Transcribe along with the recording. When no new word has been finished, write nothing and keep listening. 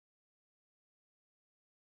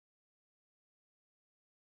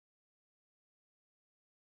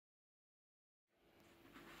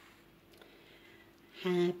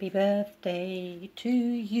Happy birthday to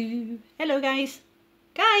you. Hello, guys.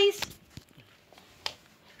 Guys!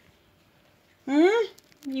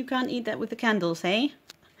 You can't eat that with the candles, eh?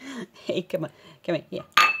 Hey, come on. Come here. Here.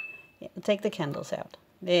 Yeah, take the candles out.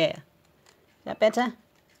 There. Is that better?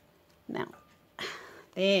 Now.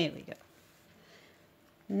 There we go.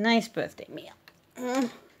 Nice birthday meal.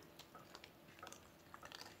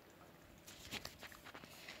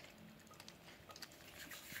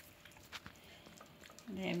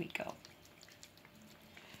 There we go.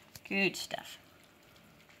 Good stuff.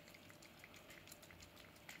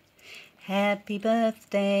 Happy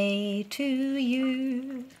birthday to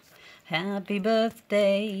you. Happy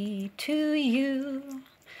birthday to you.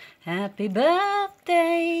 Happy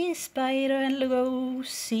birthday, Spider and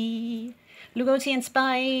Lugosi. Lugosi and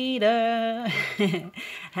Spider.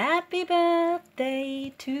 Happy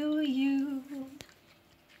birthday to you.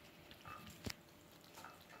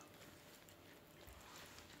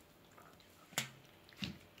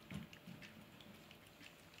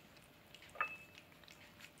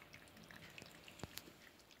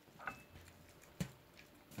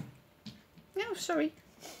 Oh, sorry.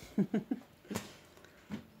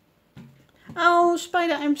 Oh,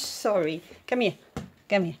 Spider, I'm sorry. Come here.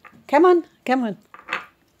 Come here. Come on. Come on.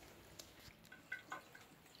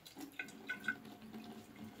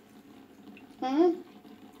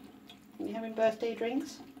 You having birthday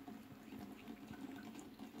drinks?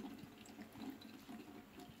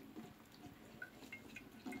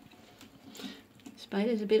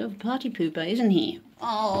 Spider's a bit of a party pooper, isn't he?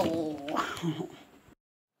 Oh.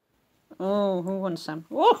 Oh, who wants some?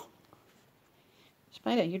 Oh!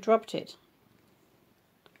 Spider, you dropped it.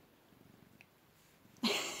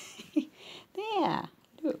 There,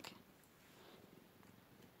 look.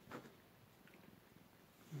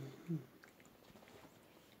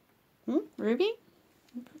 Ruby?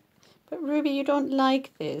 But Ruby, you don't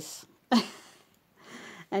like this.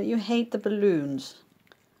 And you hate the balloons.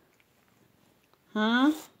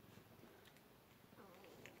 Huh?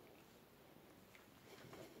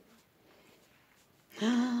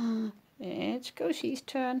 It's Goshi's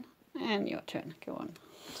turn. And your turn. Go on.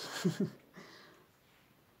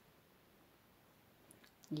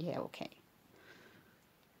 Yeah, okay.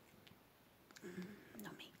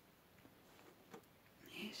 Nummy.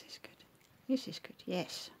 This is good. This is good,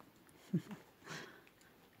 yes.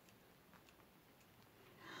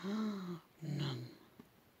 None.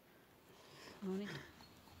 Sorry.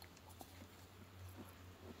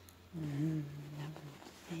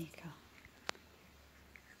 There you go.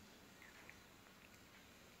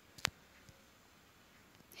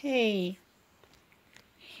 Hey.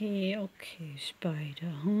 Hey, okay,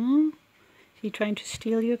 Spider, huh? Is he trying to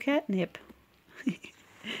steal your catnip?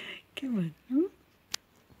 Come on, huh?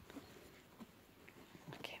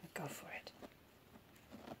 Okay, go for it.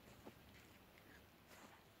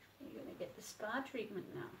 You're going to get the spa treatment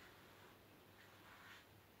now.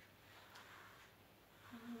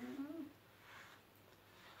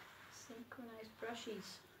 Synchronized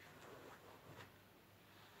brushies.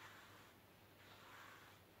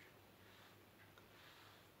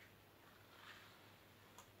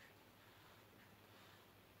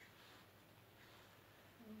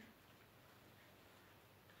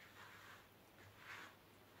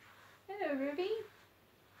 Hello, Ruby.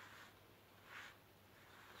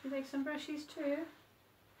 Would you like some brushies too?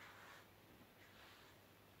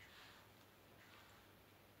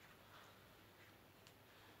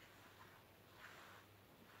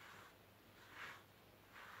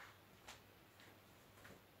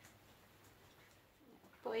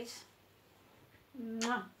 Boys.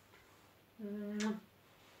 Mwah. Mwah.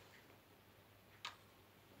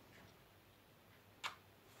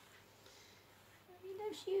 He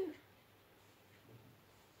loves you.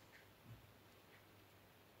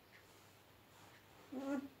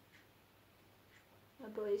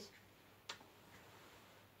 Boys.